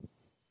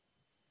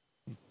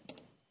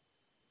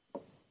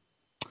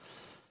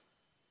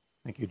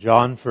Thank you,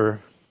 John, for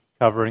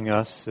covering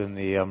us in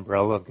the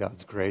umbrella of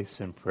God's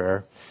grace and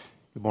prayer.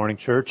 Good morning,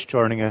 church,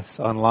 joining us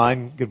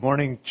online. Good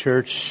morning,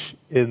 church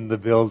in the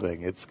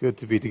building. It's good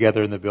to be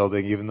together in the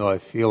building, even though I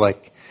feel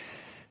like,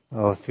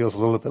 it feels a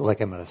little bit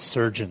like I'm at a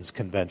surgeon's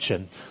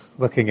convention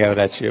looking out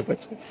at you,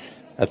 but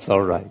that's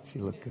all right.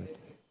 You look good.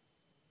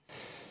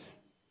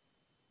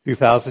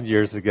 2,000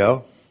 years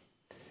ago,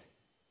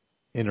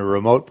 in a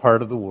remote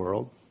part of the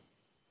world,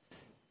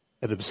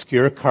 an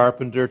obscure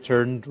carpenter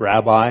turned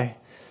rabbi,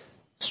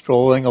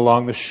 strolling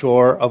along the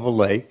shore of a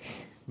lake,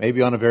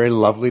 maybe on a very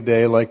lovely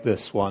day like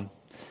this one,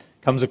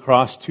 comes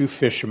across two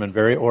fishermen,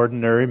 very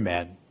ordinary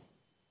men.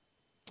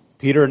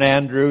 Peter and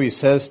Andrew, he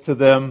says to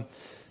them,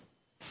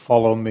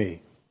 "Follow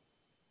me."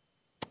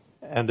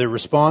 And their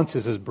response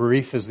is as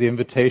brief as the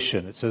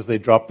invitation. It says they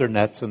dropped their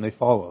nets and they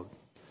followed.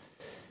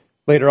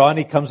 Later on,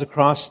 he comes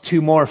across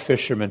two more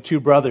fishermen,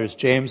 two brothers,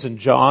 James and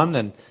John,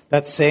 and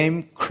that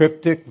same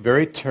cryptic,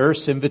 very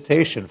terse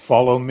invitation,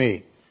 "Follow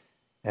me."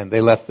 And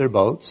they left their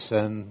boats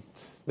and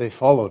they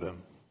followed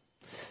him.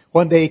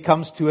 One day he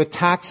comes to a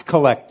tax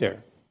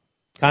collector,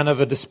 kind of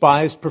a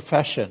despised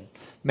profession,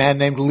 a man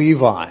named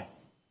Levi.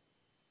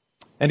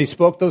 And he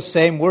spoke those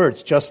same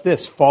words, just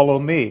this, "Follow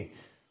me."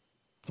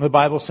 The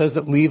Bible says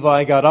that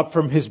Levi got up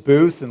from his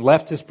booth and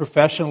left his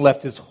profession,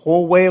 left his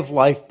whole way of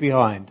life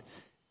behind,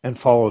 and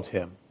followed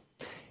him.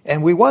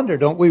 And we wonder,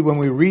 don't we, when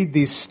we read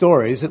these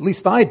stories, at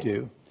least I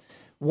do,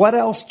 what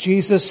else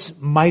Jesus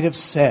might have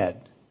said?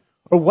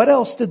 Or what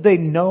else did they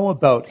know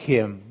about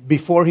him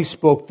before he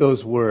spoke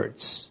those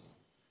words?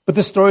 But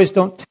the stories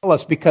don't tell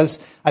us, because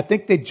I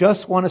think they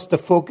just want us to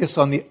focus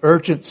on the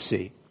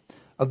urgency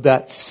of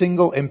that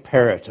single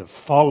imperative,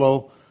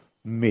 "Follow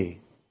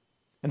me."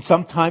 And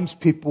sometimes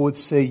people would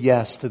say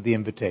yes to the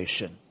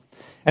invitation.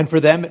 And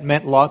for them it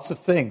meant lots of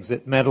things.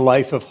 It meant a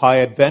life of high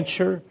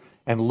adventure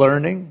and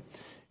learning.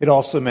 It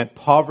also meant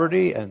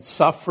poverty and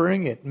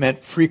suffering. It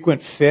meant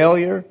frequent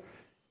failure.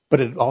 But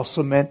it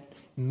also meant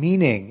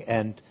meaning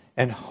and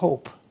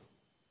hope.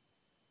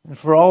 And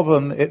for all of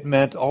them, it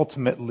meant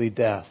ultimately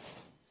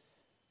death.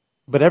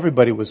 But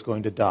everybody was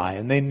going to die,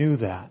 and they knew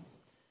that.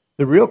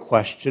 The real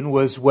question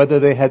was whether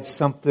they had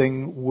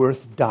something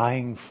worth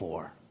dying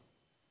for.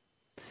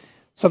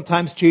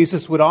 Sometimes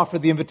Jesus would offer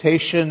the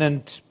invitation,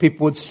 and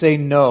people would say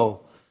no.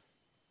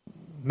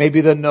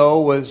 Maybe the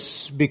no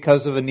was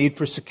because of a need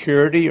for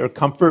security or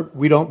comfort.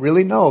 We don't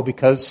really know,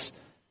 because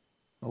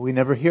we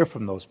never hear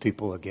from those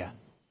people again.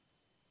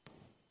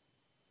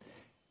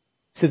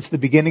 Since the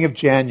beginning of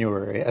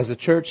January, as a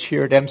church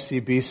here at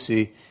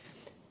MCBC,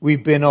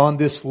 we've been on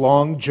this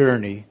long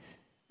journey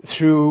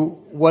through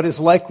what is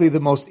likely the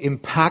most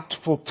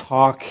impactful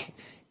talk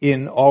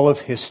in all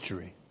of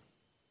history.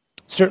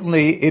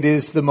 Certainly, it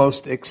is the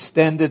most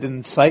extended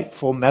and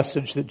insightful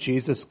message that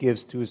Jesus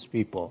gives to his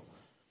people.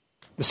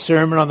 The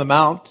Sermon on the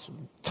Mount,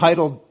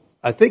 titled,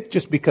 I think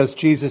just because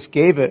Jesus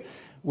gave it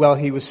while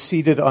he was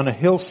seated on a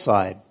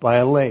hillside by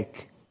a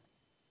lake.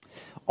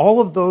 All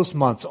of those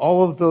months,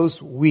 all of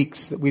those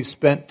weeks that we've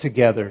spent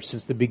together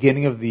since the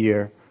beginning of the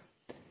year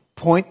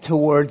point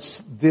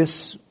towards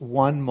this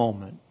one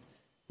moment,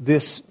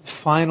 this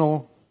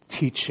final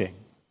teaching,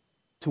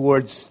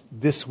 towards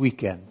this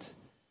weekend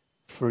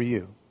for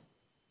you.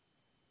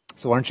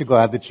 So aren't you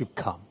glad that you've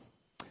come?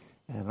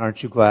 And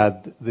aren't you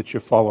glad that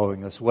you're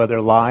following us,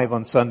 whether live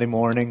on Sunday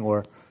morning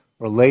or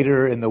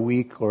later in the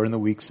week or in the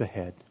weeks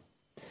ahead?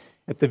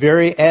 At the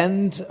very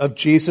end of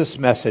Jesus'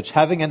 message,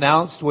 having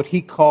announced what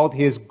he called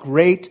his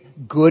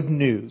great good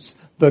news,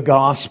 the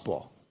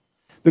gospel.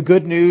 The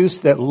good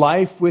news that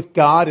life with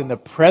God, in the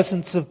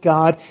presence of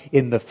God,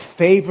 in the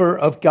favor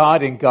of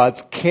God, in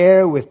God's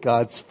care, with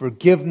God's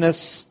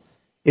forgiveness,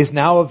 is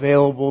now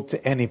available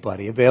to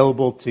anybody.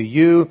 Available to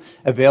you,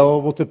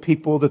 available to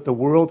people that the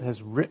world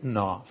has written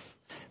off.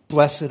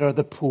 Blessed are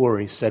the poor,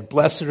 he said.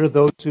 Blessed are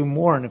those who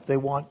mourn if they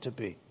want to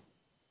be.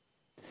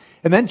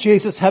 And then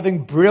Jesus,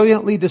 having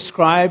brilliantly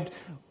described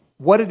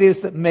what it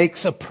is that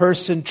makes a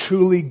person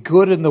truly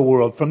good in the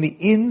world from the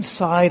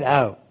inside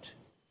out,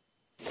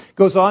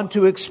 goes on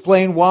to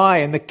explain why,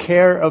 in the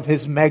care of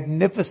his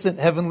magnificent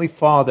heavenly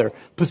Father,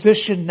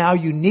 positioned now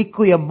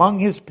uniquely among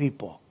his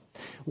people,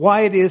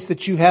 why it is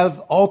that you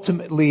have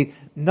ultimately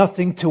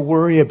nothing to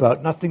worry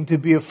about, nothing to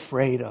be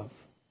afraid of.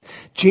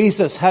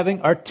 Jesus,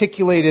 having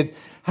articulated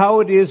how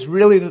it is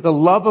really that the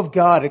love of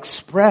God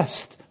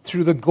expressed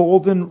through the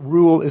golden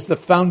rule is the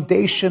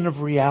foundation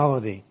of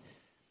reality.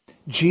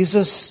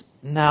 Jesus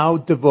now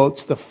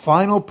devotes the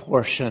final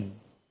portion,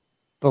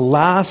 the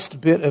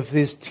last bit of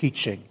his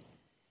teaching,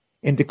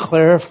 into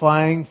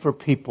clarifying for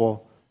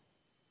people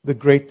the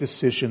great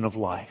decision of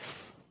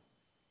life.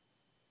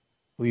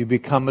 Will you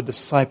become a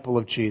disciple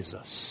of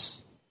Jesus,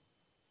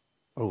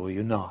 or will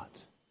you not?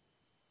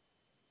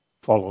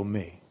 Follow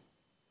me.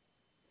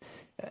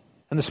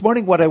 And this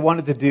morning what I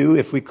wanted to do,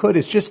 if we could,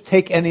 is just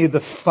take any of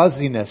the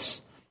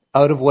fuzziness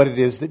out of what it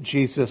is that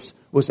Jesus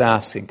was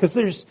asking. Because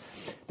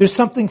there's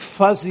something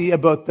fuzzy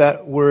about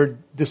that word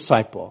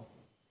disciple.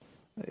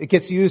 It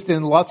gets used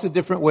in lots of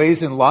different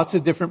ways in lots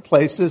of different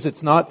places.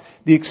 It's not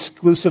the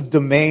exclusive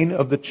domain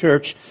of the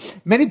church.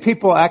 Many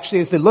people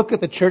actually, as they look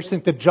at the church,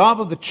 think the job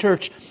of the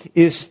church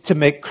is to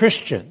make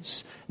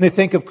Christians. And they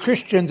think of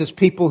Christians as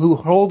people who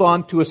hold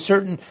on to a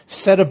certain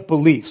set of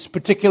beliefs,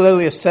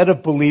 particularly a set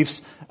of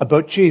beliefs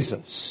about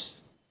Jesus.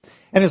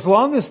 And as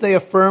long as they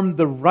affirm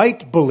the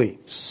right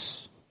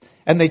beliefs,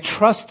 and they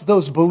trust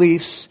those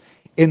beliefs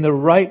in the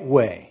right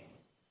way,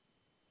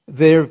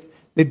 they've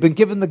been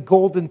given the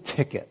golden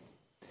ticket.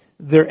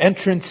 Their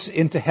entrance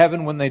into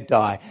heaven when they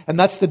die. And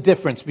that's the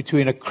difference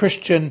between a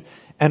Christian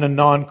and a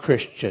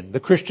non-Christian. The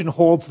Christian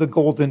holds the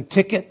golden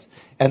ticket,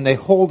 and they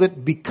hold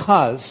it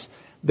because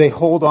they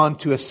hold on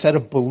to a set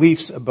of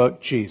beliefs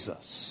about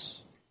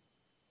Jesus.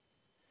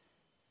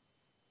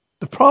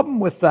 The problem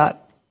with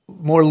that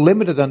more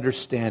limited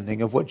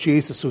understanding of what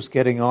Jesus was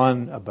getting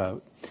on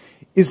about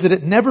is that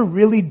it never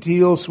really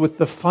deals with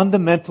the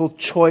fundamental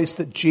choice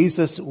that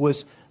Jesus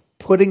was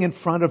putting in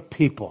front of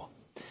people.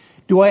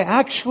 Do I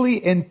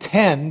actually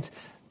intend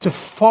to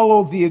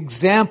follow the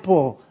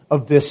example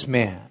of this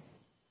man?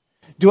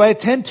 Do I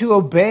intend to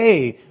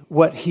obey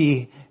what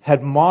he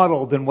had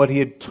modeled and what he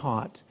had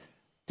taught?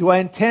 Do I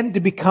intend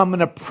to become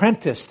an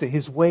apprentice to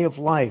his way of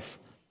life?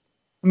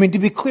 I mean, to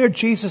be clear,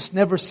 Jesus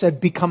never said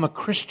become a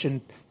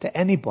Christian to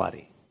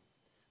anybody.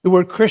 The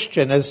word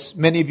Christian, as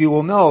many of you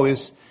will know,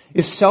 is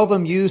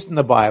seldom used in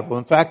the Bible.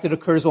 In fact, it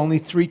occurs only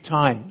 3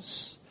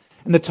 times.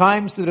 And the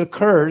times that it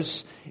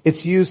occurs,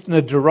 it's used in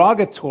a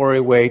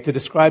derogatory way to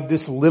describe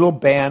this little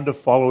band of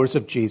followers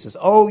of Jesus.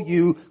 Oh,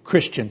 you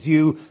Christians,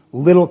 you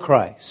little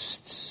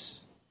Christs.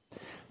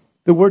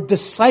 The word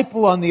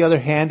disciple, on the other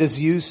hand, is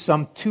used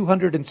some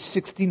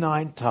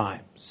 269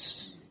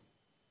 times.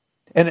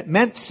 And it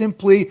meant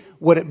simply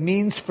what it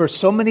means for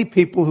so many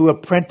people who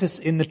apprentice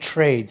in the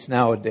trades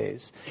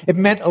nowadays. It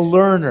meant a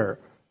learner.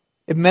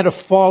 It meant a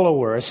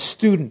follower, a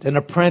student, an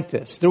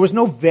apprentice. There was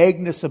no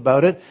vagueness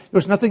about it. There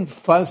was nothing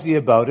fuzzy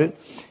about it.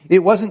 It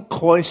wasn't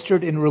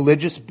cloistered in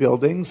religious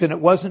buildings, and it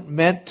wasn't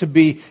meant to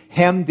be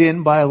hemmed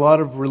in by a lot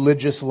of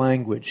religious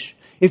language.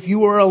 If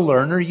you are a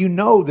learner, you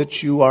know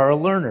that you are a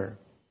learner.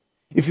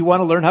 If you want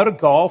to learn how to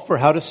golf or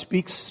how to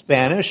speak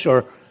Spanish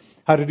or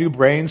how to do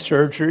brain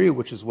surgery,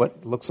 which is what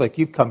it looks like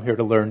you've come here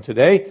to learn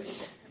today,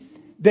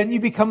 then you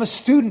become a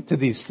student to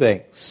these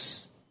things.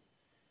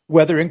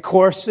 Whether in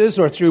courses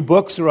or through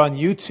books or on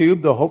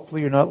YouTube, though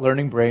hopefully you're not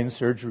learning brain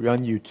surgery on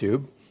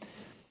YouTube.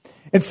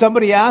 And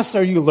somebody asks,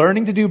 are you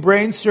learning to do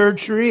brain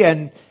surgery?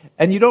 And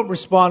you don't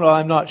respond, well,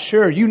 I'm not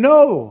sure. You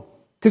know,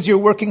 because you're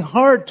working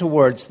hard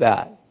towards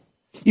that.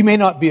 You may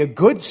not be a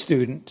good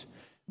student,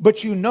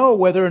 but you know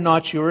whether or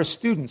not you're a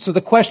student. So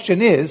the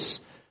question is,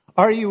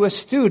 are you a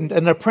student,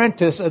 an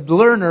apprentice, a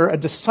learner, a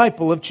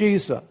disciple of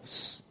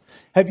Jesus?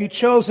 Have you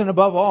chosen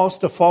above all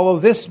to follow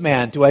this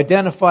man, to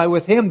identify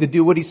with him, to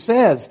do what he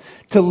says,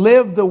 to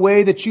live the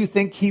way that you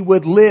think he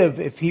would live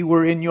if he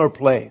were in your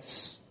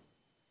place?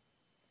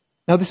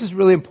 Now, this is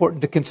really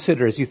important to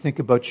consider as you think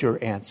about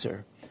your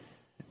answer.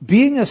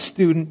 Being a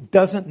student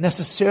doesn't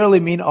necessarily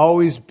mean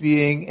always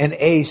being an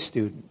A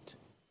student.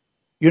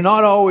 You're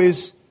not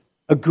always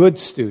a good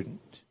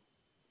student.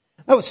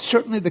 That was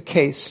certainly the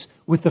case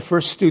with the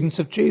first students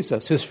of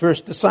Jesus, his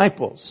first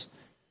disciples.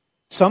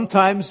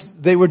 Sometimes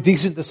they were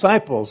decent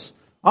disciples.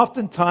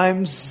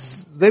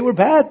 Oftentimes they were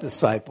bad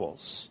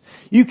disciples.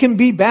 You can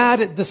be bad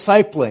at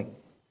discipling.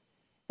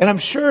 And I'm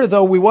sure,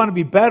 though we want to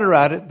be better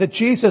at it, that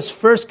Jesus'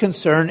 first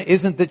concern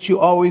isn't that you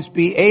always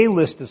be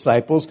A-list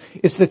disciples,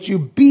 it's that you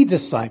be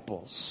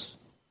disciples.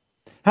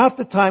 Half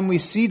the time we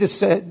see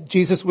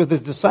Jesus with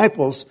his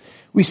disciples,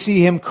 we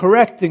see him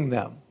correcting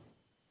them.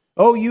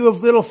 Oh, you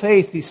of little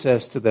faith, he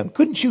says to them.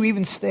 Couldn't you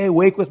even stay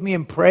awake with me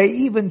and pray,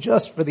 even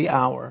just for the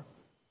hour?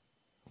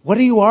 What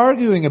are you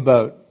arguing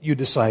about, you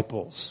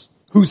disciples?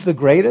 Who's the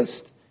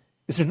greatest?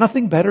 Is there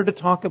nothing better to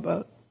talk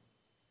about?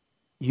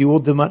 You will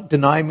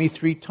deny me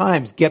 3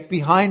 times. Get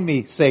behind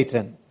me,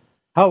 Satan.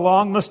 How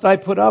long must I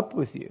put up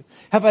with you?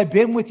 Have I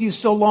been with you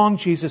so long,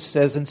 Jesus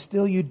says, and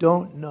still you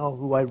don't know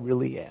who I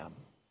really am?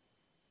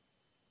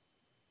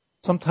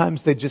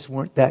 Sometimes they just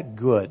weren't that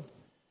good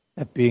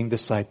at being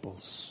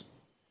disciples.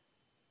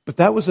 But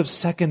that was of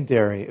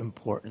secondary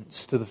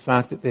importance to the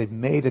fact that they'd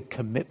made a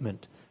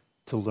commitment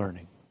to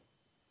learning.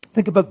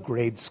 Think about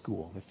grade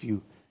school, if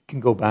you can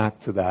go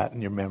back to that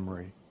in your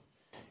memory.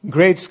 In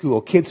grade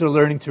school, kids are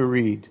learning to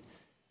read.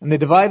 And they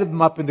divided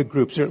them up into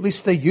groups, or at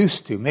least they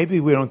used to. Maybe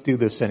we don't do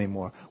this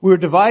anymore. We were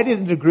divided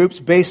into groups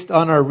based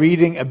on our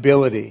reading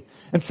ability.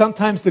 And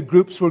sometimes the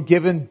groups were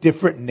given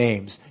different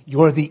names.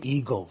 You're the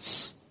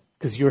eagles,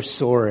 because you're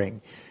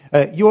soaring.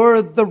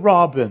 You're the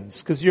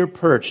robins, because you're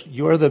perched.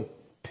 You're the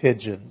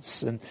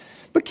pigeons.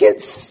 But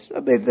kids,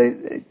 I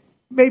mean,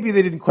 maybe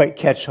they didn't quite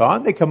catch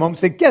on. They come home and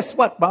say, guess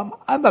what, Mom?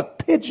 I'm a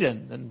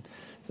pigeon. And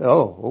so,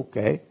 oh,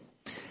 okay.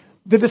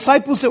 The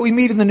disciples that we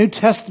meet in the New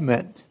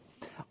Testament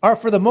are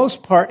for the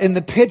most part in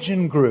the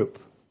pigeon group.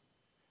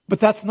 But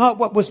that's not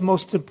what was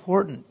most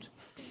important.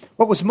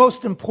 What was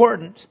most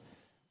important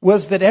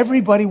was that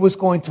everybody was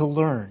going to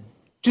learn.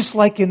 Just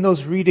like in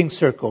those reading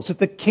circles, that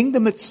the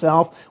kingdom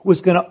itself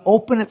was going to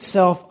open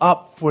itself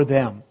up for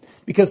them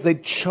because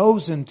they'd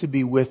chosen to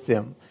be with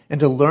him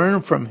and to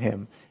learn from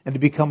him and to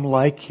become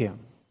like him.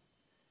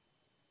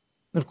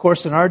 And of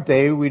course, in our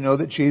day, we know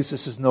that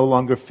Jesus is no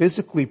longer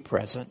physically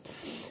present.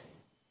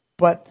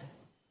 But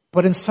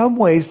in some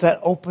ways, that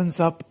opens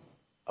up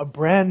a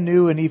brand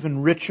new and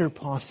even richer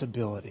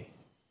possibility.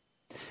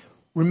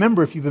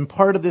 Remember, if you've been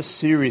part of this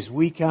series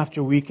week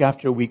after week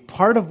after week,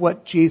 part of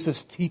what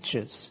Jesus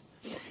teaches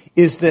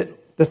is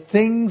that the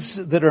things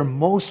that are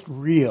most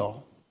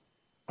real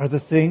are the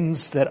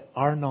things that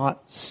are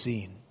not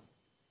seen.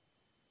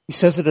 He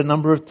says it a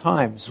number of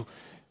times.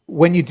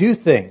 When you do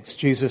things,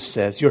 Jesus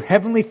says, your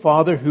heavenly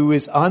Father who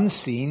is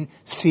unseen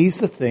sees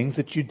the things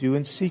that you do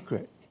in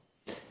secret.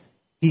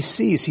 He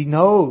sees, he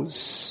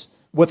knows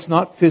what's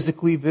not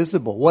physically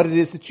visible, what it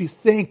is that you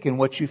think and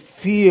what you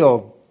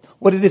feel,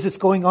 what it is that's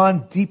going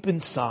on deep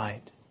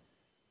inside.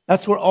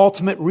 That's where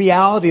ultimate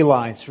reality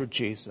lies for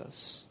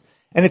Jesus.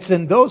 And it's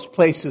in those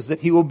places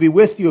that he will be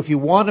with you if you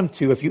want him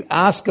to, if you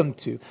ask him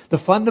to. The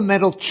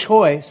fundamental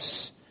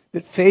choice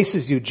that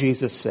faces you,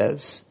 Jesus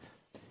says,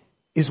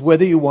 is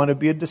whether you want to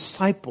be a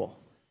disciple.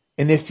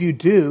 And if you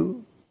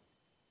do,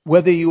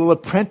 whether you will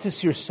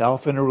apprentice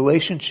yourself in a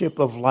relationship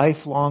of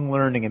lifelong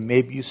learning. And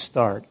maybe you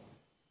start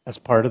as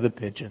part of the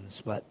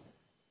pigeons, but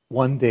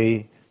one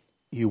day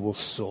you will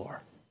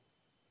soar.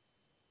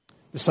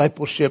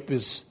 Discipleship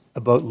is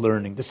about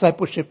learning.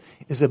 Discipleship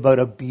is about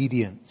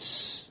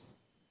obedience.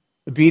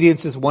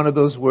 Obedience is one of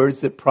those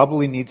words that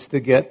probably needs to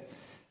get,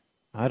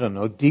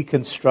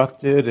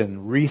 deconstructed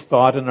and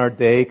rethought in our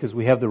day because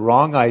we have the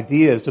wrong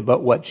ideas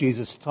about what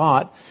Jesus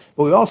taught,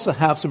 but we also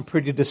have some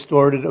pretty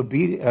distorted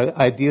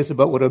ideas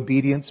about what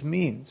obedience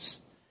means.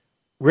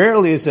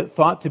 Rarely is it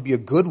thought to be a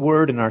good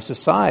word in our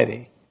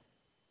society.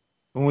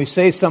 When we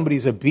say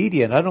somebody's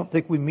obedient, I don't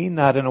think we mean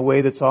that in a way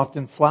that's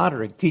often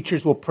flattering.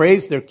 Teachers will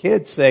praise their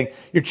kids saying,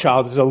 your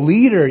child is a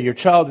leader, your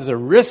child is a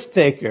risk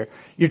taker,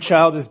 your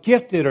child is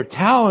gifted or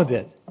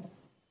talented,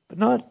 but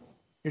not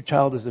your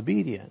child is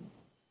obedient.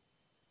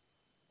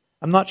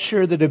 I'm not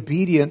sure that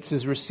obedience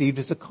is received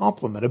as a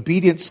compliment.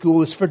 Obedience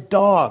school is for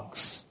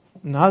dogs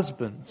and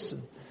husbands.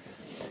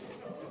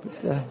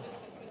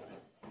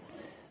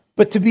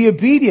 But to be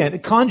obedient,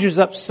 it conjures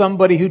up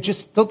somebody who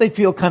just, don't they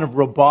feel kind of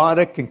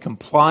robotic and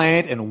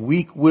compliant and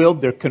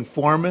weak-willed? They're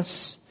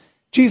conformists.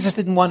 Jesus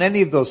didn't want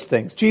any of those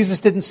things. Jesus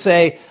didn't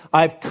say,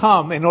 I've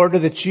come in order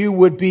that you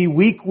would be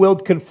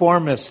weak-willed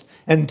conformists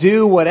and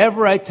do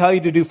whatever I tell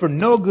you to do for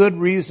no good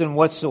reason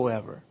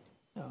whatsoever.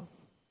 No.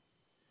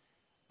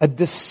 A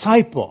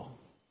disciple,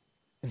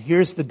 and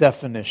here's the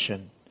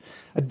definition.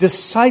 A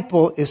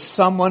disciple is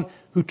someone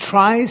who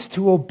tries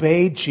to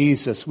obey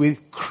Jesus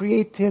with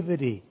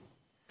creativity,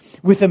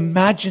 with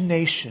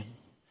imagination,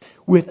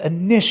 with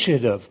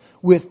initiative,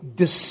 with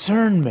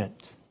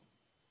discernment,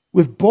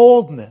 with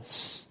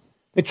boldness.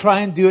 They try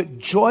and do it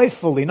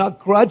joyfully, not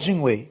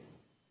grudgingly.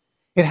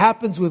 It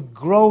happens with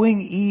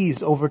growing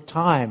ease over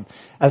time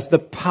as the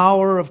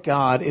power of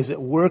God is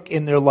at work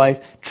in their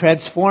life,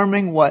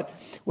 transforming what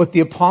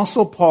the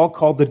Apostle Paul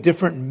called the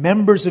different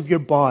members of your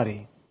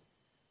body.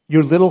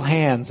 Your little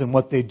hands and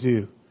what they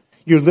do.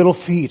 Your little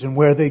feet and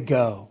where they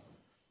go.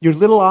 Your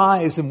little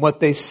eyes and what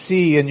they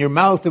see, and your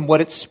mouth and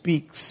what it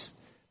speaks.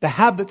 The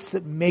habits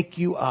that make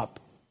you up.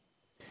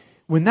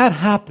 When that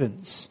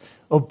happens,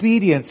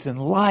 obedience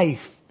and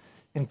life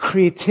and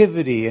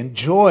creativity and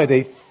joy,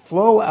 they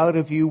flow out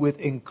of you with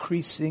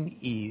increasing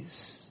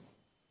ease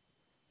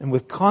and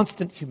with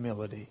constant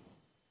humility.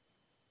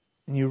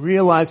 And you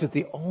realize that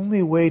the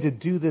only way to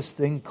do this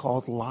thing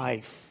called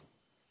life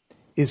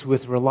is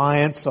with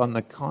reliance on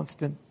the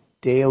constant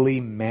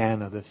daily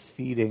manna, the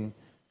feeding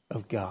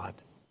of God.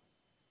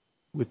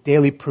 With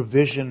daily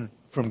provision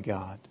from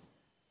God.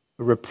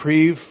 A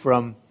reprieve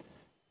from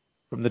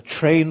the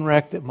train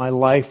wreck that my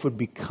life would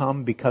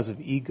become because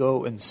of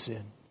ego and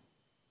sin.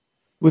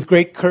 With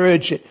great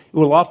courage, it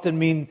will often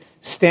mean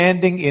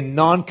standing in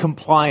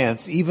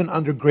non-compliance, even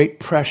under great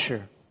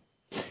pressure.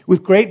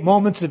 With great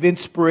moments of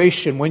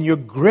inspiration, when you're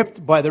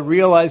gripped by the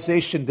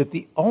realization that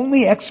the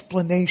only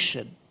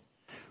explanation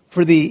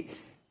for the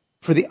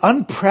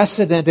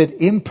unprecedented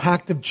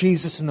impact of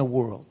Jesus in the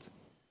world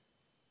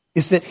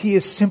is that he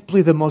is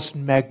simply the most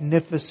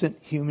magnificent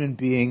human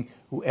being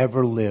who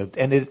ever lived.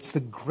 And it's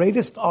the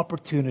greatest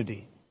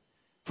opportunity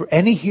for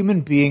any human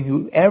being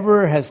who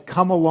ever has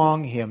come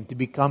along him to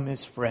become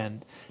his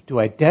friend, to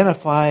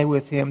identify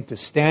with him, to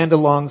stand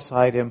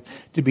alongside him,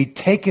 to be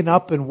taken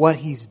up in what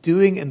he's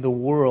doing in the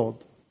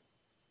world.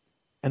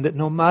 And that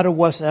no matter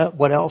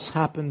what else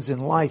happens in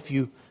life,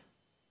 you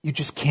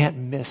just can't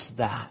miss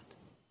that.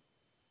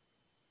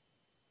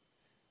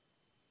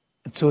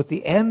 And so at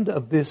the end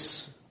of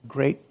this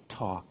great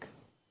talk,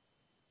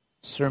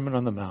 Sermon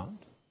on the Mount,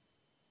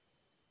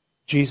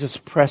 Jesus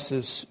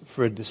presses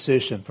for a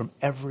decision from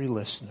every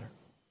listener.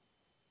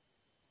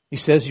 He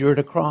says you're at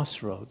a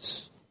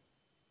crossroads,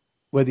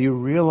 whether you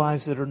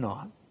realize it or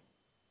not.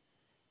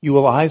 You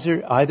will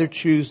either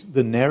choose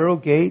the narrow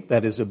gate,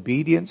 that is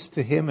obedience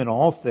to him in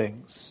all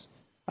things.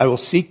 I will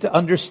seek to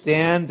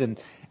understand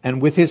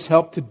and with His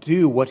help to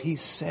do what He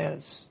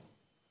says.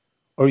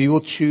 Or you will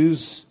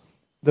choose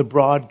the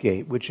broad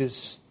gate, which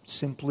is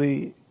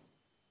simply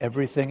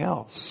everything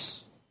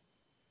else.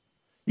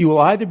 You will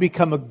either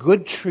become a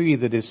good tree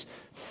that is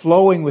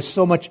flowing with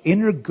so much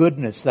inner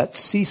goodness, that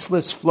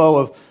ceaseless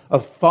flow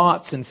of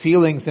thoughts and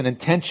feelings and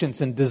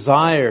intentions and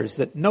desires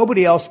that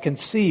nobody else can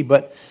see,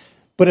 but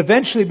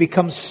eventually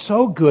becomes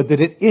so good that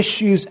it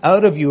issues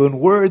out of you in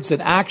words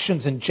and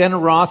actions and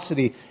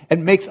generosity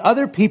and makes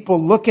other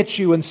people look at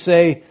you and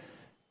say,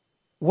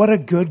 what a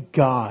good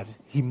God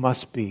He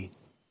must be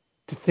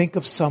to think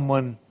of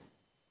someone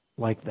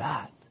like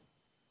that.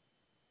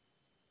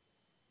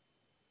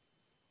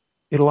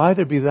 It'll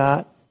either be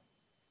that,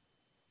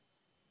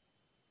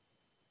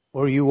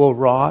 or you will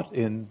rot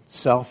in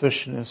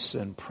selfishness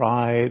and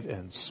pride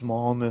and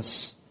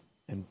smallness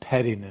and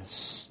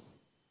pettiness.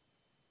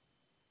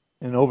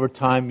 And over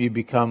time you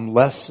become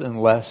less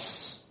and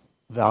less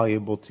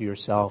valuable to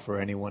yourself or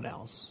anyone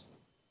else.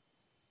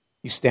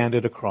 You stand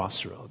at a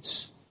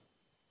crossroads.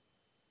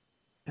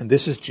 And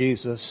this is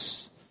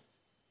Jesus.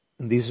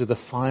 And these are the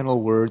final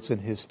words in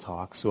His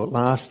talk. So at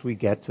last we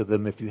get to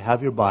them. If you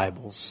have your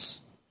Bibles,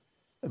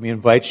 let me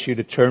invite you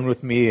to turn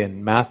with me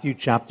in Matthew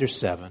chapter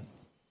 7,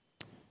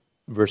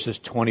 verses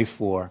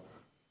 24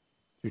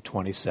 through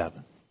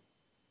 27.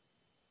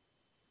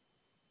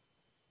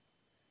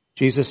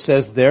 Jesus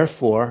says,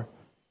 therefore,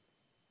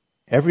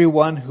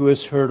 everyone who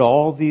has heard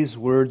all these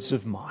words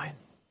of mine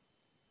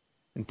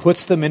and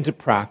puts them into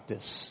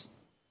practice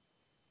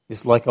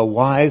is like a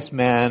wise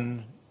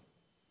man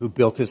who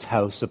built his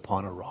house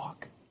upon a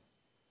rock.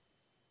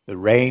 The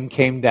rain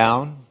came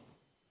down,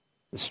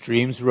 the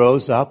streams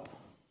rose up,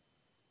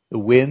 the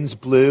winds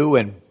blew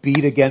and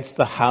beat against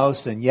the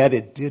house, and yet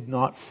it did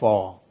not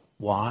fall.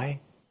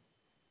 Why?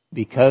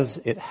 Because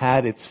it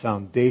had its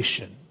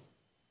foundation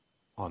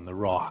on the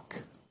rock.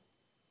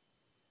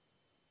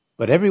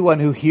 But everyone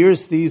who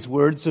hears these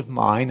words of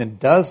mine and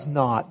does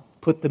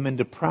not put them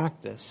into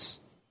practice,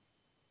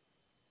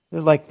 they're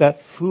like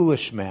that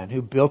foolish man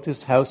who built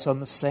his house on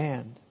the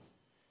sand.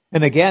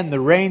 And again, the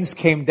rains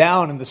came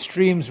down and the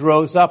streams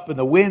rose up and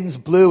the winds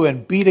blew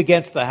and beat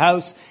against the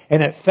house,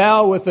 and it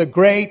fell with a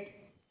great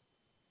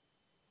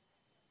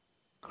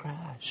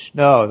crash.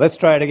 No, let's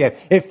try it again.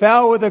 It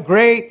fell with a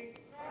great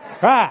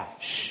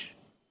crash.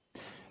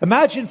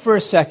 Imagine for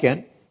a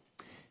second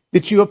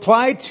that you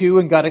applied to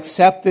and got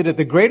accepted at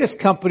the greatest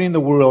company in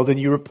the world, and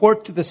you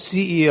report to the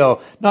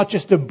CEO, not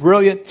just a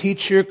brilliant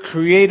teacher,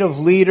 creative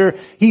leader.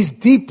 He's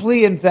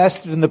deeply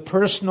invested in the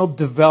personal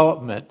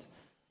development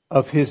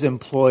of his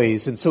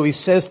employees. And so he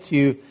says to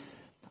you,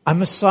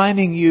 I'm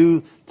assigning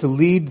you to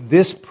lead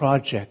this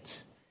project.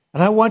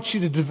 And I want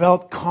you to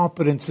develop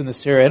competence in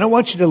this area. And I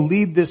want you to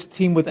lead this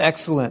team with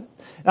excellence.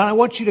 And I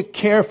want you to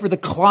care for the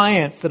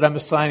clients that I'm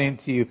assigning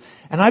to you.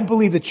 And I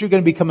believe that you're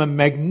going to become a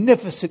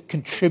magnificent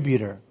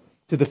contributor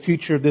to the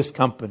future of this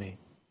company.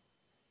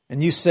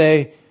 And you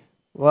say,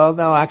 well,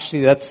 no,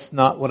 actually, that's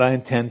not what I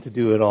intend to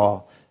do at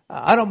all.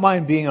 I don't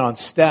mind being on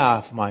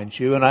staff, mind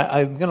you, and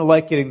I'm going to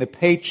like getting the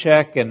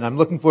paycheck, and I'm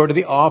looking forward to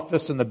the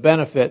office and the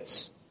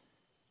benefits.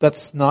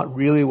 That's not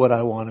really what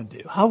I want to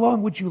do. How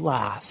long would you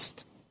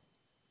last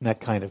in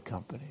that kind of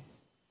company?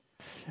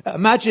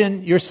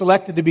 Imagine you're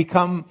selected to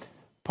become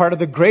part of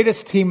the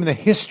greatest team in the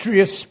history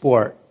of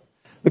sport.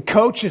 The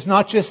coach is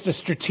not just a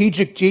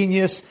strategic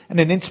genius and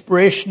an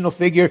inspirational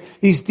figure.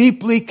 He's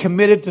deeply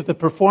committed to the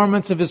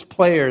performance of his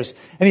players.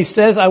 And he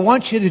says, I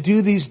want you to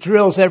do these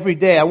drills every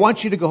day. I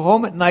want you to go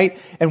home at night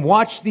and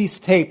watch these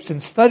tapes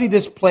and study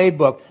this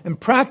playbook and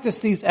practice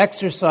these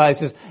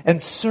exercises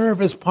and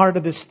serve as part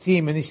of this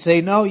team. And you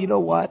say, no, you know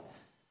what?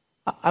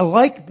 I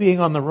like being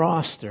on the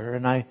roster,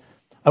 and I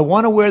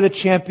want to wear the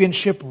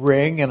championship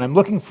ring, and I'm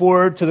looking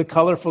forward to the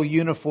colorful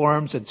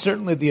uniforms and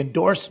certainly the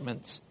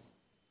endorsements.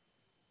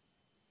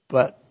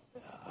 But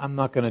I'm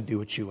not going to do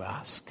what you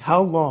ask.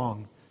 How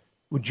long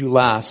would you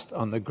last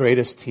on the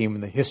greatest team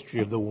in the history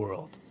of the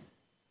world?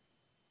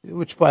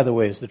 Which, by the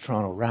way, is the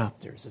Toronto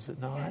Raptors, is it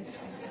not?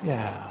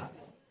 Yeah.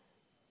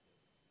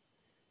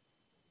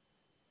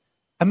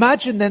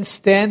 Imagine then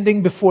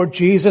standing before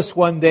Jesus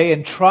one day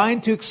and trying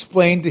to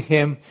explain to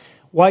Him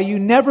why you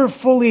never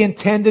fully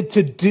intended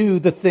to do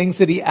the things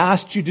that He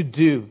asked you to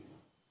do.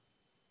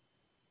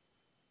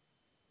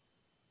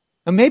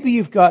 And maybe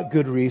you've got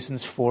good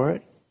reasons for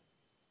it.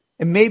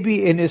 And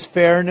maybe in His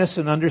fairness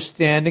and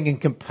understanding and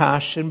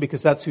compassion,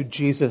 because that's who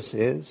Jesus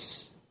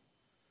is.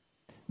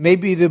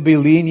 Maybe there'll be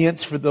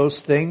lenience for those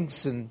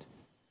things, and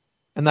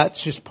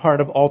that's just part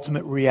of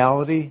ultimate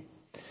reality.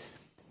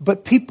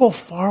 But people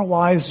far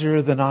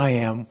wiser than I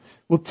am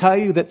will tell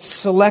you that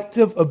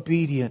selective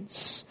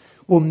obedience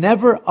will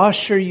never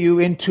usher you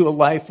into a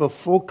life of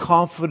full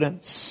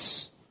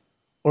confidence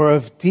or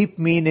of deep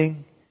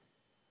meaning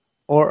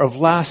or of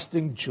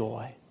lasting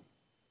joy.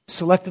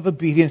 Selective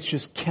obedience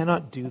just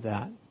cannot do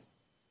that.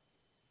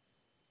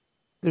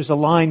 There's a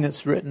line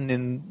that's written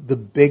in the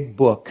big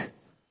book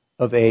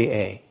of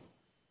AA.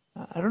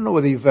 I don't know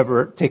whether you've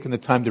ever taken the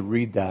time to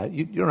read that.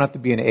 You don't have to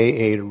be an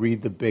AA to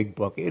read the big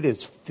book. It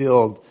is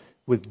filled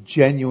with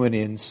genuine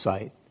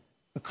insight.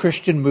 A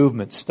Christian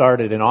movement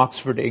started in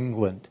Oxford,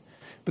 England.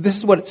 But this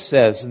is what it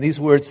says in these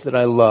words that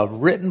I love,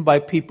 written by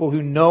people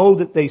who know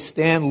that they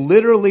stand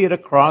literally at a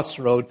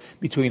crossroad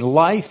between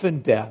life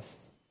and death.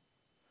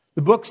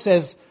 The book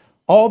says,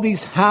 all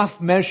these half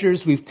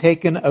measures we've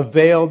taken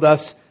availed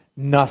us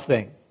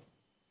nothing.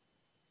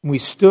 We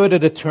stood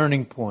at a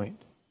turning point.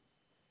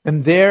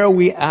 And there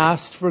we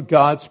asked for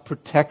God's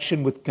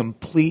protection with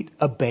complete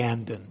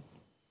abandon.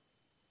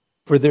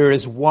 For there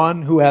is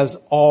one who has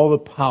all the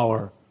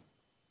power,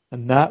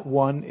 and that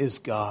one is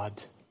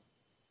God.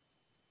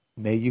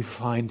 May you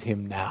find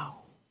him now.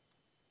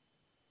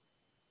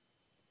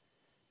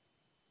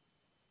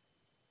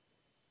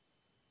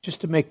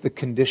 Just to make the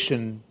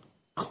condition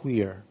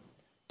clear,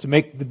 to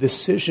make the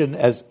decision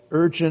as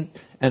urgent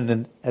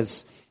and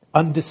as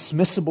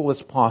undismissible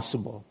as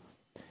possible.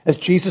 As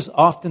Jesus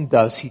often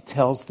does, he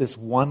tells this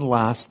one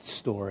last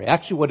story.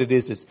 Actually, what it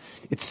is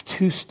it's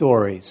two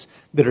stories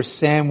that are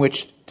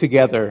sandwiched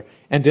together.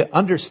 And to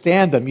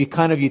understand them, you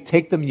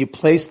take them and you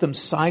place them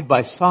side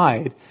by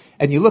side,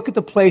 and you look at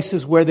the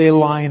places where they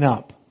line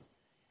up.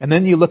 And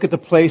then you look at the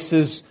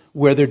places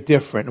where they're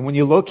different. And when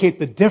you locate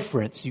the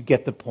difference, you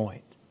get the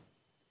point.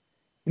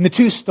 In the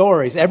two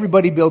stories,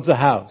 everybody builds a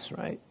house,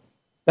 right?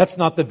 That's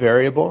not the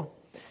variable.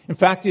 In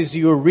fact, as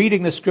you were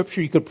reading the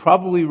scripture, you could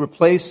probably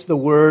replace the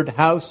word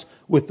house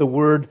with the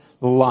word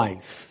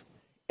life.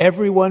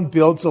 Everyone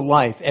builds a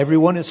life.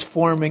 Everyone is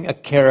forming a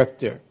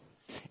character.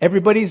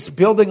 Everybody's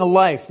building a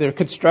life. They're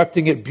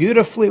constructing it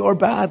beautifully or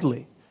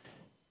badly,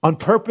 on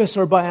purpose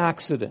or by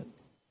accident,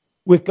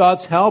 with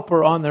God's help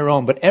or on their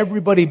own. But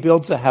everybody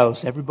builds a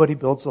house. Everybody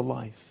builds a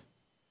life.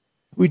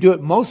 We do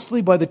it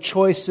mostly by the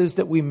choices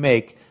that we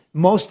make,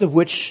 most of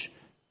which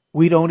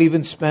we don't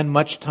even spend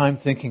much time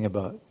thinking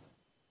about.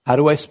 How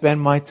do I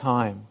spend my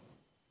time?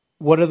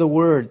 What are the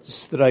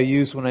words that I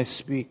use when I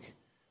speak?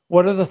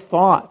 What are the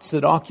thoughts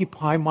that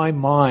occupy my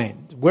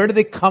mind? Where do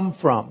they come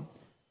from?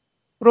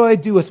 What do I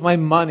do with my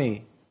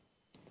money?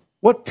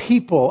 What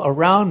people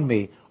around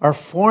me are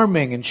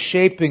forming and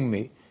shaping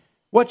me?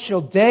 What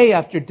shall day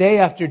after day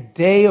after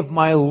day of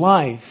my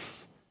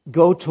life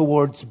go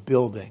towards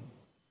building?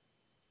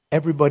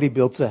 Everybody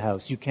builds a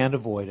house. You can't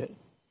avoid it.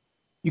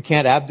 You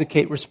can't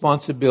abdicate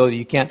responsibility.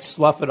 You can't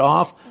slough it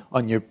off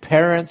on your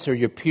parents or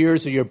your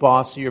peers or your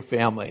boss or your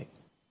family.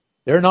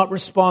 They're not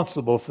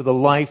responsible for the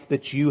life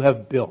that you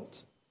have built.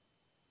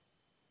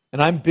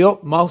 And I'm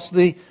built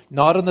mostly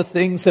not on the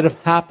things that have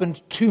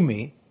happened to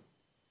me,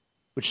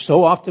 which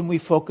so often we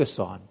focus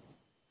on.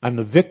 I'm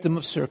the victim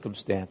of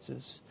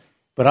circumstances.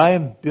 But I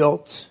am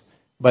built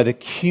by the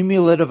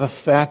cumulative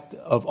effect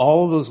of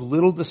all of those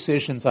little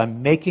decisions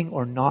I'm making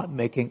or not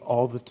making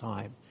all the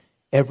time.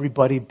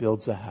 Everybody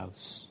builds a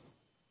house.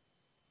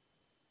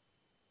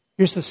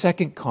 Here's the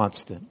second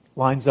constant.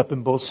 Lines up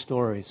in both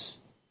stories.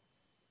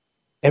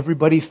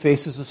 Everybody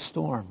faces a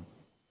storm.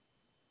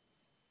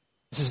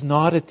 This is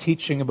not a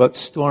teaching about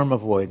storm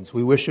avoidance.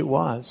 We wish it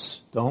was,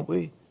 don't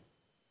we? In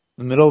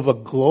the middle of a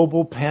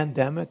global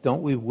pandemic,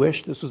 don't we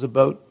wish this was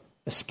about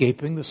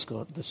escaping the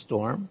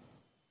storm?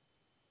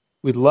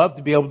 We'd love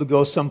to be able to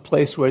go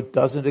someplace where it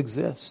doesn't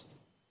exist.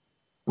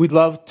 We'd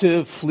love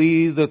to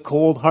flee the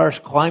cold, harsh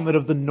climate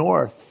of the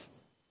north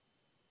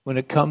when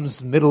it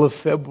comes middle of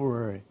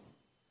February.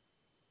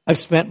 I've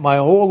spent my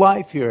whole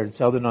life here in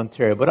Southern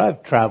Ontario, but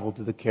I've traveled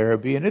to the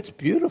Caribbean. It's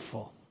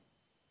beautiful.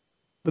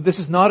 But this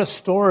is not a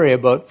story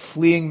about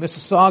fleeing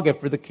Mississauga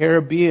for the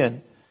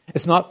Caribbean.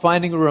 It's not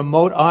finding a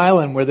remote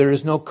island where there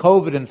is no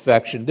COVID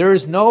infection. There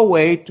is no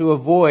way to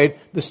avoid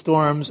the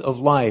storms of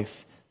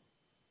life.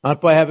 Not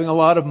by having a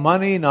lot of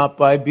money, not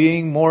by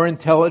being more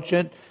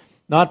intelligent,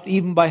 not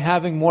even by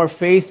having more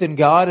faith in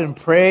God and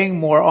praying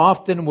more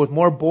often with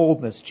more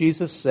boldness.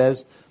 Jesus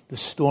says the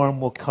storm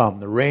will come.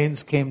 The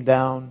rains came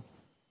down.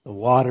 The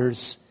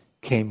waters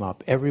came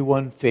up.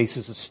 Everyone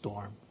faces a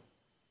storm.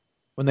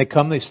 When they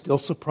come, they still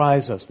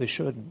surprise us. They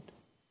shouldn't.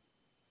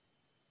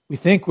 We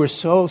think we're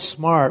so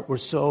smart, we're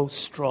so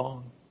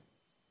strong.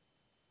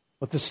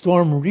 What the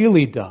storm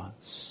really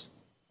does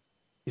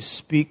is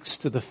speaks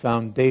to the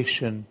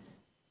foundation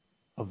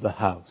of the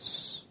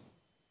house.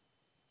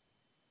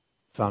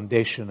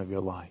 Foundation of your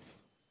life.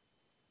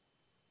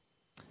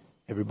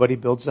 Everybody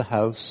builds a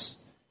house.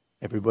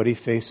 Everybody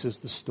faces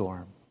the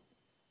storm.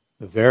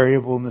 The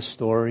variable in the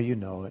story, you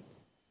know it,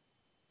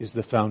 is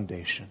the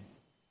foundation.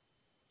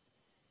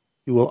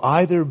 You will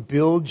either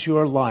build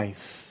your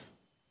life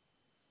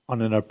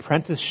on an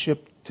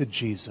apprenticeship to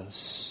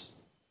Jesus,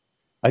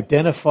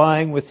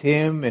 identifying with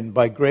Him and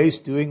by grace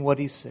doing what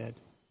He said.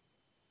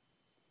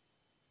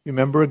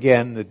 Remember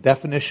again, the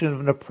definition of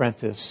an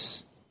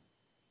apprentice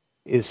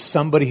is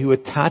somebody who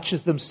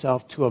attaches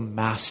themselves to a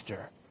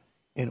master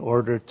in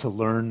order to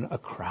learn a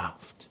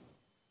craft.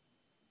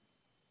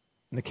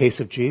 In the case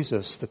of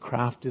Jesus, the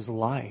craft is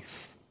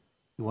life.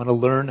 You want to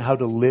learn how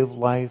to live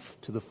life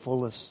to the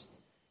fullest.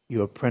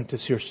 You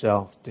apprentice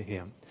yourself to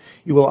Him.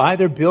 You will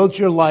either build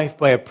your life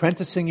by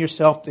apprenticing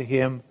yourself to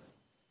Him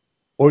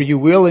Or you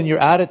will, in your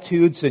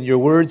attitudes and your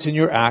words and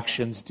your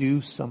actions,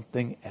 do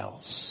something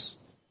else.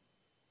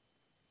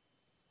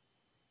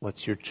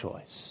 What's your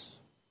choice?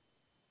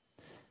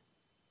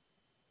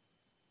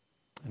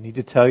 I need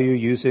to tell you,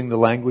 using the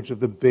language of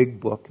the big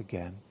book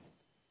again,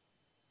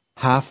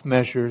 half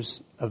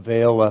measures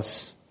avail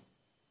us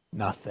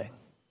nothing.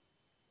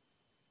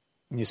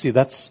 And you see,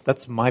 that's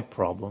my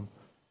problem.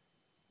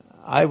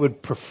 I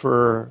would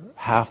prefer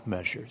half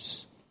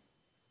measures.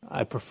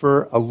 I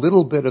prefer a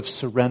little bit of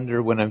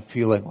surrender when I'm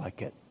feeling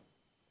like it.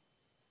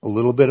 A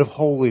little bit of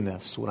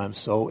holiness when I'm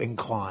so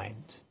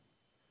inclined.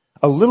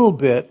 A little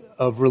bit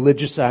of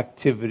religious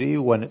activity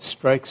when it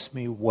strikes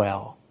me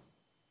well.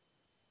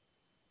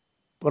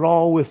 But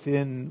all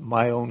within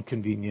my own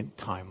convenient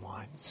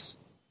timelines.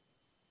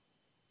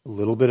 A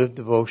little bit of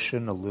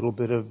devotion, a little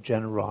bit of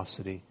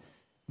generosity.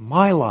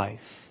 My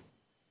life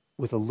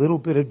with a little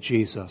bit of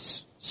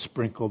Jesus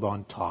sprinkled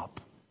on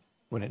top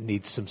when it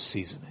needs some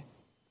seasoning.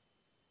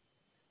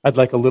 I'd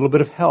like a little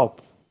bit of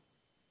help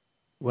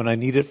when I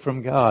need it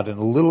from God, and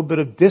a little bit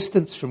of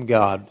distance from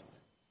God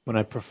when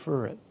I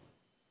prefer it.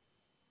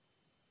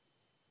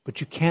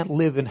 But you can't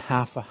live in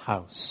half a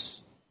house.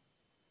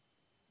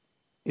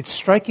 It's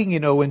striking,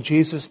 when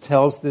Jesus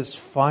tells this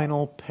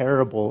final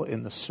parable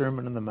in the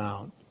Sermon on the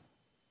Mount,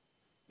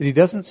 that he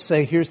doesn't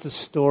say, here's the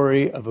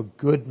story of a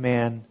good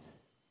man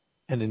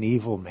and an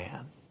evil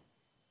man.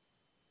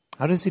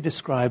 How does he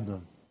describe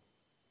them?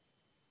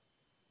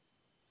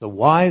 The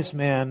wise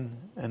man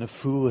and a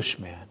foolish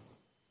man.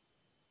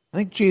 I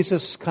think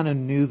Jesus kind of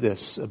knew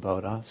this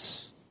about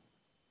us.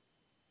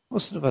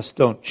 Most of us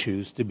don't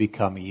choose to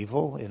become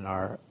evil in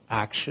our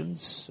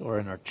actions or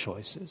in our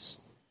choices.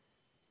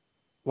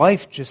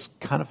 Life just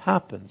kind of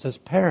happens. As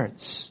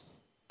parents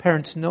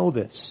know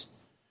this.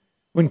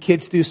 When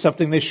kids do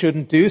something they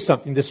shouldn't do,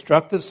 something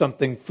destructive,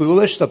 something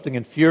foolish, something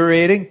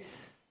infuriating,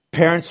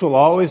 parents will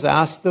always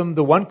ask them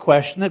the one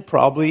question that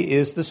probably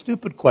is the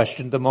stupid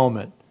question at the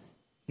moment.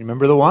 You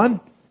remember the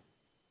one?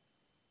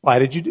 Why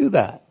did you do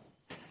that?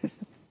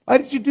 Why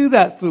did you do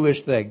that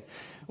foolish thing?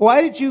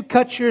 Why did you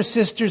cut your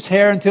sister's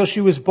hair until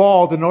she was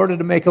bald in order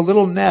to make a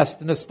little nest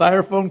in a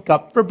styrofoam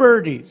cup for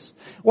birdies?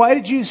 Why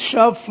did you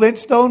shove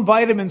Flintstone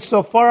vitamins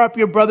so far up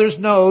your brother's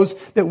nose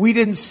that we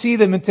didn't see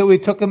them until we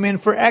took him in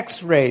for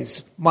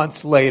x-rays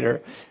months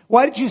later?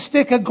 Why did you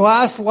stick a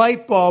glass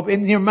light bulb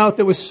in your mouth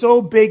that was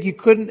so big you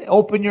couldn't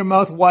open your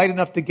mouth wide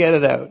enough to get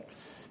it out?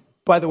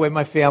 By the way,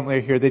 my family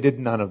are here. They did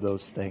none of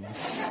those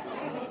things.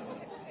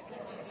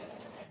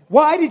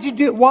 Why did you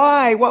do?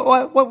 Why?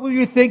 What were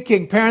you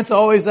thinking? Parents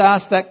always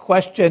ask that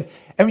question.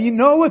 And you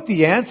know what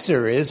the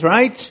answer is,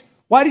 right?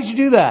 Why did you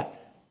do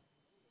that?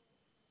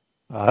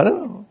 I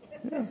don't know.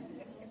 Yeah.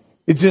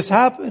 It just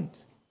happened.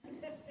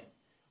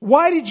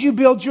 Why did you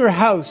build your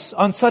house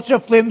on such a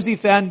flimsy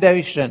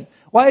foundation?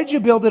 Why did you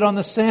build it on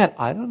the sand?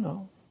 I don't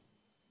know.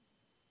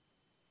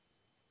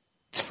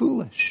 It's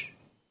foolish.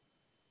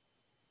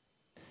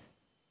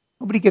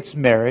 Nobody gets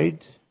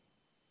married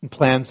and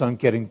plans on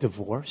getting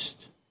divorced.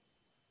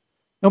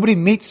 Nobody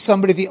meets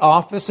somebody at the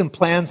office and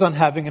plans on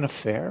having an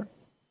affair.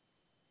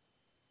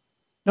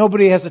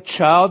 Nobody has a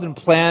child and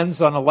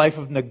plans on a life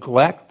of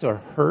neglect or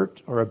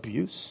hurt or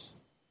abuse.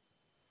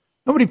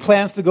 Nobody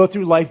plans to go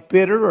through life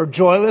bitter or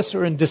joyless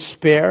or in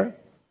despair.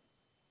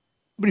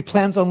 Nobody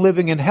plans on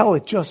living in hell.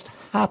 It just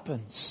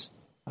happens.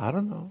 I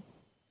don't know.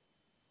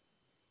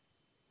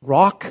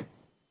 Rock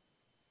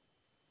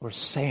or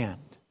sand?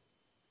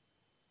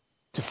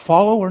 To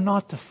follow or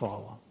not to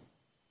follow?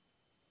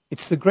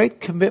 It's the great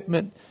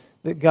commitment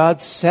that God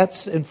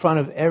sets in front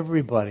of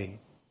everybody.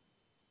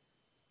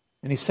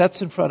 And He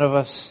sets in front of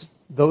us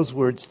those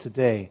words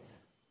today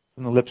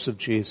from the lips of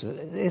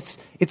Jesus.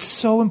 It's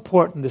so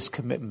important, this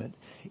commitment.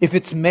 If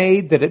it's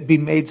made, that it be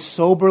made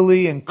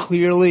soberly and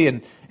clearly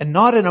and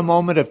not in a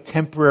moment of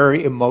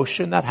temporary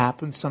emotion. That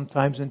happens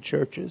sometimes in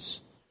churches.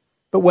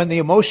 But when the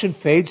emotion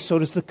fades, so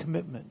does the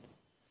commitment.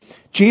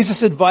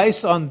 Jesus'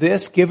 advice on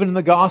this, given in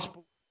the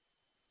gospel,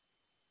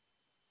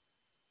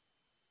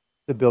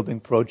 the building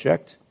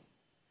project,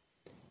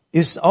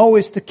 is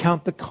always to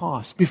count the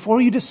cost.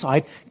 Before you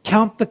decide,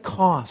 count the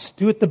cost.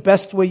 Do it the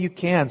best way you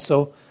can.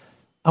 So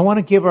I want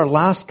to give our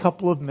last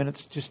couple of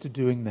minutes just to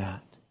doing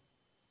that.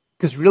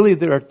 Because really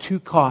there are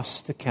two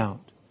costs to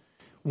count.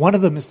 One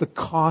of them is the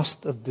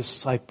cost of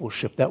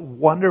discipleship. That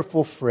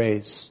wonderful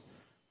phrase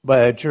by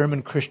a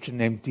German Christian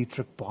named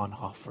Dietrich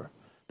Bonhoeffer.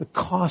 The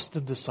cost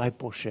of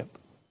discipleship.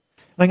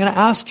 And I'm going to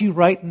ask you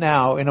right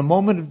now, in a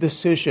moment of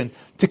decision,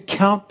 to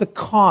count the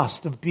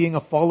cost of being a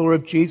follower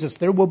of Jesus.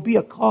 There will be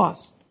a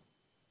cost.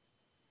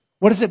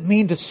 What does it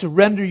mean to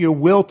surrender your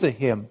will to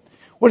Him?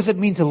 What does it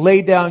mean to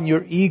lay down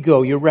your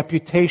ego, your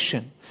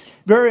reputation?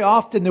 Very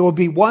often there will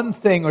be one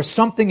thing or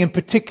something in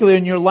particular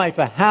in your life,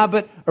 a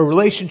habit, a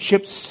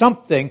relationship,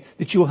 something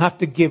that you will have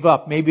to give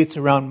up. Maybe it's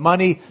around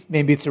money,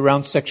 maybe it's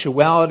around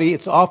sexuality.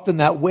 It's often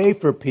that way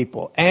for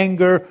people.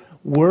 Anger,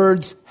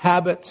 words,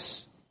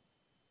 habits.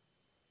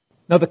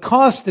 Now the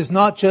cost is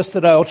not just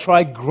that I'll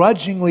try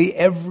grudgingly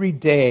every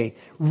day,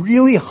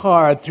 really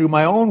hard through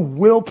my own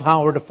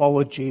willpower to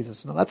follow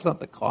Jesus. No, that's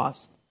not the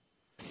cost.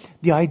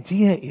 The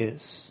idea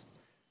is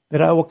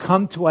that I will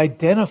come to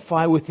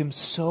identify with Him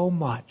so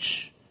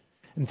much,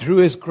 and through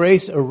His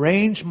grace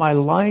arrange my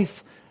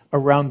life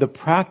around the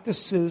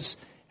practices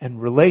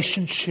and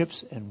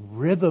relationships and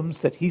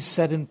rhythms that He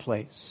set in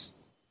place,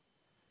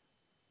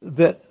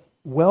 that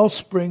well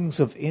springs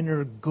of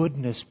inner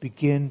goodness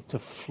begin to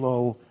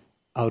flow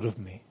out of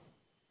me.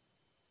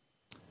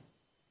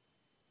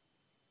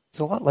 It's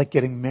a lot like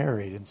getting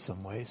married in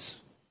some ways,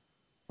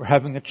 or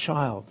having a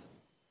child.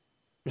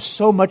 There's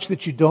so much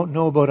that you don't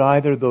know about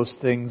either of those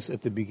things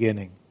at the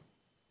beginning.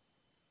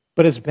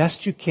 But as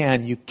best you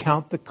can, you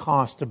count the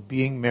cost of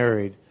being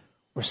married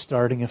or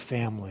starting a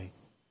family.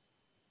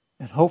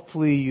 And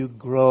hopefully you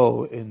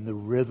grow in the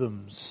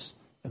rhythms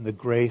and the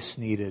grace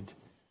needed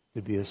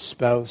to be a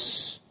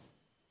spouse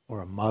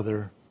or a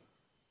mother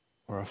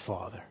or a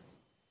father.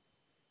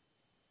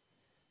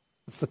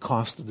 It's the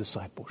cost of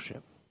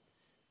discipleship.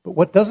 But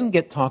what doesn't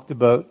get talked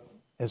about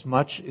as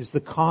much is the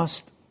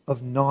cost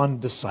of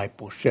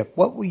non-discipleship.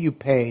 What will you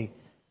pay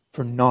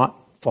for not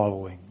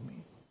following me?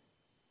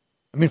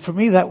 I mean, for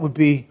me, that would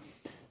be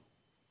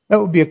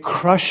a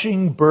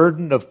crushing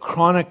burden of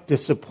chronic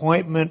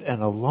disappointment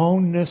and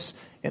aloneness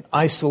and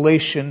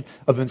isolation,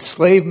 of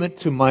enslavement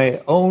to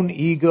my own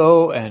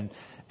ego and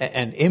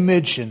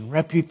image and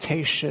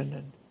reputation.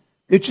 And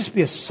it'd just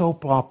be a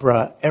soap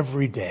opera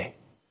every day.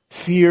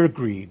 Fear,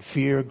 greed,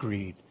 fear,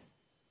 greed.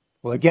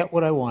 Well, I get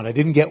what I want. I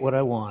didn't get what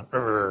I want.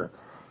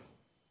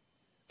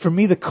 For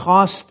me, the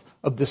cost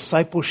of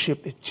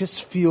discipleship, it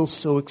just feels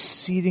so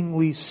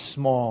exceedingly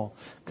small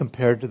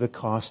compared to the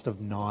cost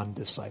of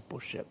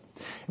non-discipleship.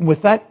 And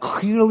with that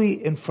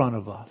clearly in front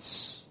of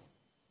us,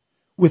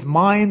 with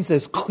minds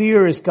as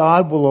clear as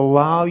God will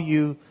allow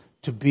you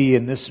to be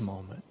in this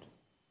moment,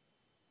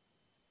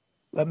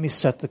 let me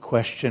set the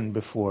question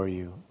before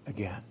you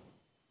again.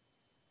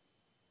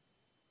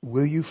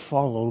 Will you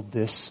follow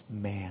this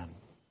man?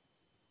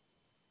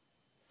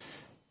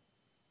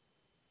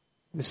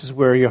 This is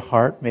where your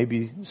heart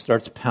maybe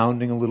starts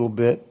pounding a little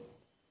bit,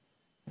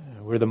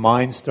 where the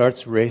mind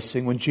starts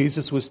racing. When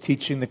Jesus was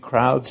teaching the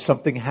crowd,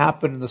 something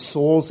happened in the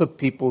souls of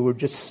people who were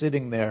just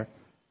sitting there.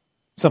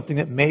 Something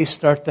that may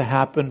start to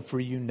happen for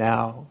you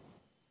now.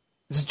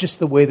 This is just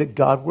the way that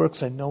God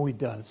works. I know He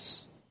does.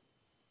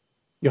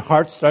 Your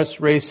heart starts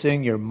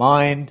racing. Your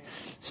mind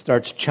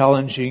starts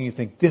challenging. You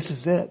think, this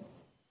is it.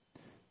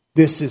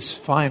 This is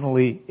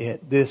finally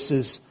it. This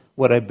is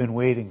what I've been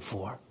waiting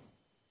for.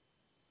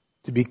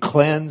 To be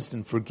cleansed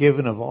and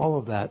forgiven of all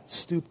of that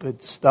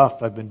stupid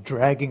stuff I've been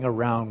dragging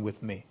around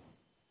with me.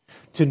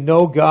 To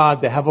know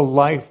God, to have a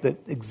life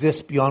that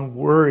exists beyond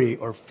worry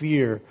or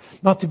fear.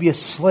 Not to be a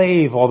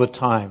slave all the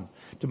time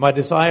to my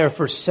desire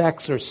for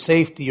sex or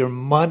safety or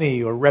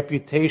money or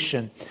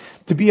reputation.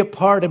 To be a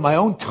part in my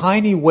own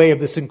tiny way of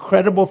this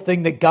incredible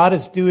thing that God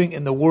is doing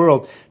in the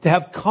world. To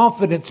have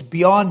confidence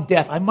beyond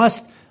death. I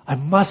must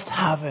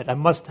have it. I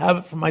must have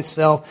it for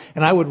myself.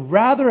 And I would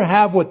rather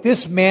have what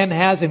this man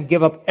has and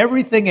give up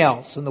everything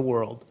else in the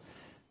world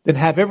than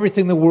have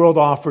everything the world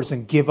offers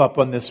and give up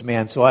on this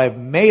man. So I have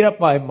made up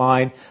my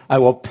mind. I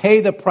will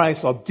pay the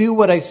price. I'll do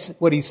what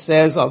he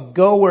says. I'll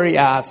go where he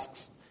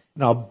asks.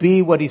 And I'll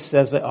be what he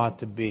says I ought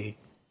to be.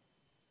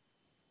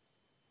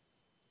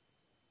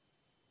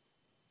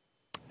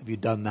 Have you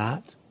done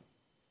that?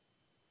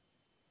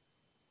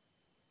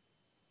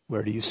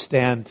 Where do you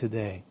stand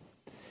today?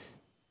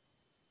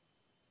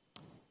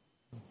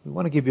 We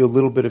want to give you a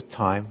little bit of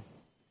time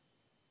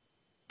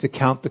to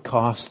count the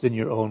cost in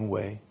your own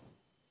way,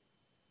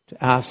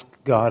 to ask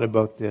God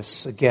about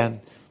this.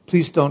 Again,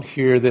 please don't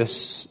hear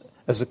this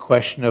as a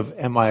question of,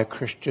 am I a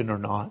Christian or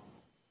not?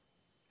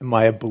 Am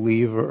I a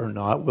believer or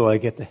not? Will I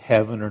get to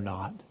heaven or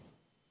not?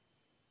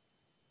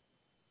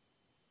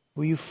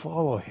 Will you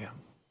follow Him?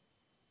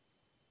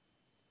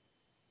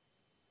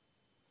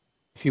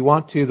 If you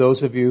want to,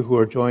 those of you who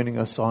are joining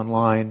us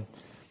online,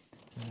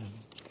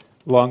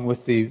 along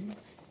with the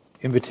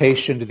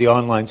invitation to the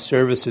online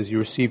services, you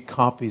received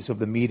copies of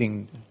the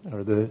meeting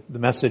or the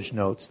message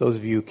notes. Those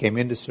of you who came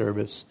into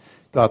service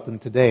got them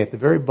today. At the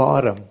very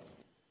bottom,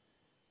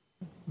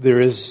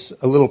 there is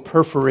a little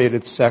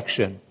perforated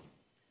section.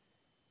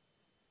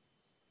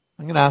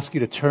 I'm going to ask you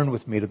to turn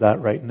with me to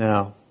that right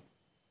now.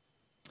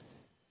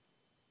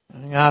 I'm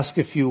going to ask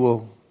if you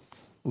will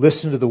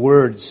listen to the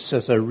words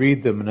as I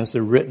read them and as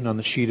they're written on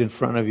the sheet in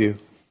front of you.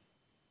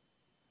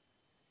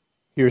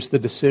 Here's the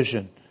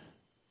decision.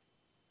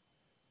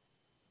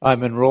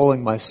 I'm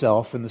enrolling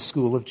myself in the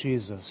school of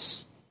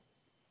Jesus.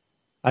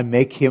 I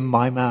make Him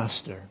my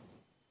master.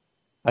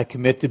 I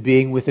commit to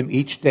being with Him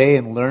each day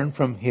and learn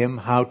from Him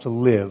how to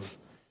live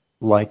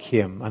like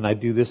Him. And I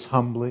do this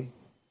humbly.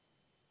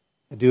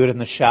 I do it in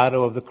the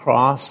shadow of the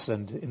cross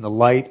and in the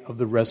light of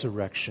the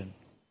resurrection.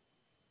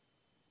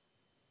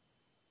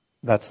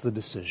 That's the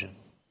decision.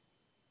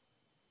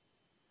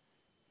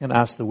 And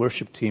ask the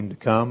worship team to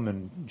come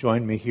and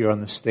join me here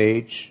on the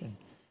stage.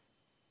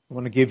 I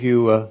want to give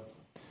you a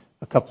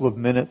couple of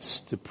minutes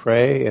to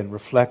pray and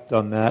reflect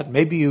on that.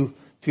 Maybe you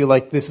feel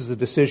like this is a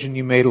decision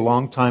you made a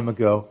long time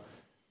ago.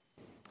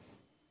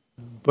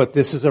 but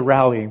this is a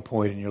rallying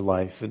point in your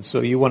life. And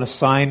so you want to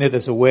sign it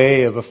as a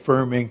way of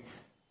affirming,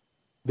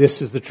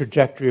 this is the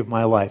trajectory of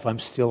my life. I'm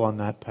still on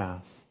that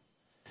path.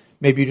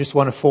 Maybe you just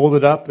want to fold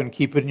it up and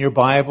keep it in your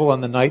Bible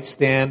on the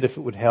nightstand if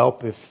it would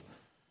help.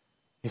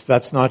 If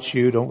that's not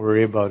you, don't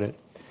worry about it.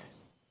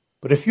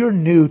 But if you're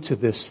new to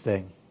this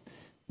thing,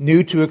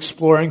 new to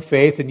exploring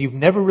faith, and you've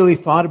never really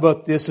thought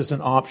about this as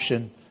an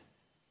option,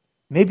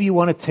 maybe you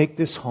want to take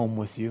this home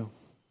with you.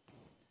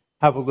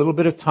 Have a little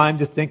bit of time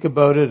to think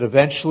about it.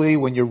 Eventually,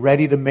 when you're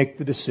ready to make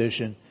the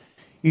decision,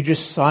 you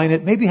just sign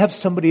it. Maybe have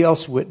somebody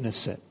else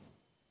witness it.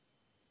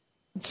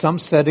 In some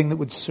setting that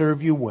would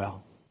serve you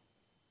well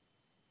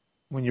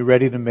when you're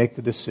ready to make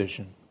the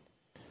decision.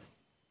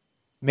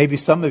 Maybe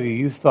some of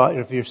you've thought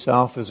of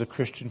yourself as a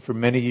Christian for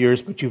many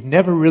years, but you've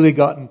never really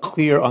gotten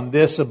clear on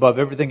this above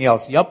everything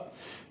else. Yep,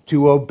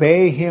 to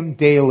obey Him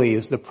daily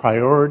is the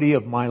priority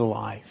of my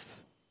life.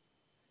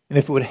 And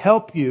if it would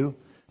help you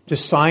to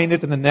sign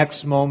it in the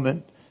next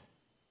moment,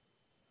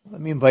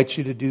 let me invite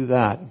you to do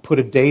that and put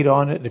a date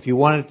on it. And if you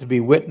want it to be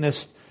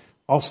witnessed,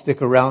 I'll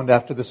stick around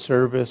after the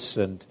service,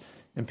 and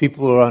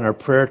people who are on our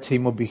prayer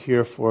team will be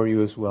here for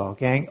you as well.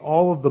 Gang,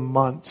 all of the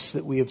months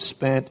that we have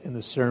spent in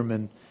the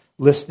sermon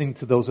listening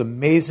to those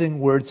amazing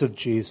words of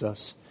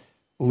Jesus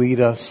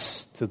lead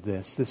us to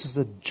this. This is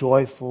a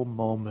joyful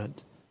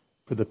moment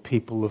for the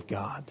people of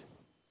God.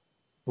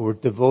 We're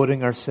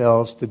devoting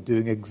ourselves to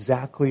doing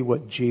exactly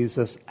what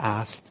Jesus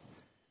asked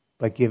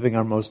by giving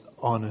our most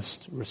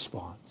honest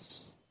response.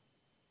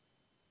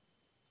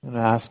 And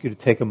I ask you to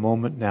take a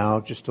moment now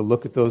just to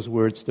look at those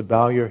words, to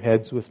bow your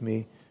heads with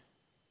me,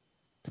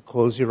 to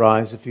close your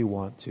eyes if you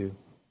want to.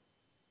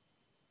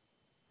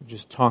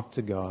 Just talk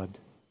to God.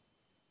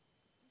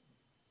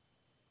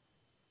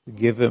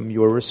 Give Him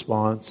your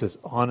response as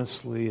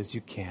honestly as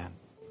you can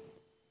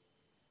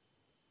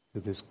to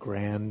this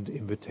grand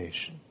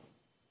invitation.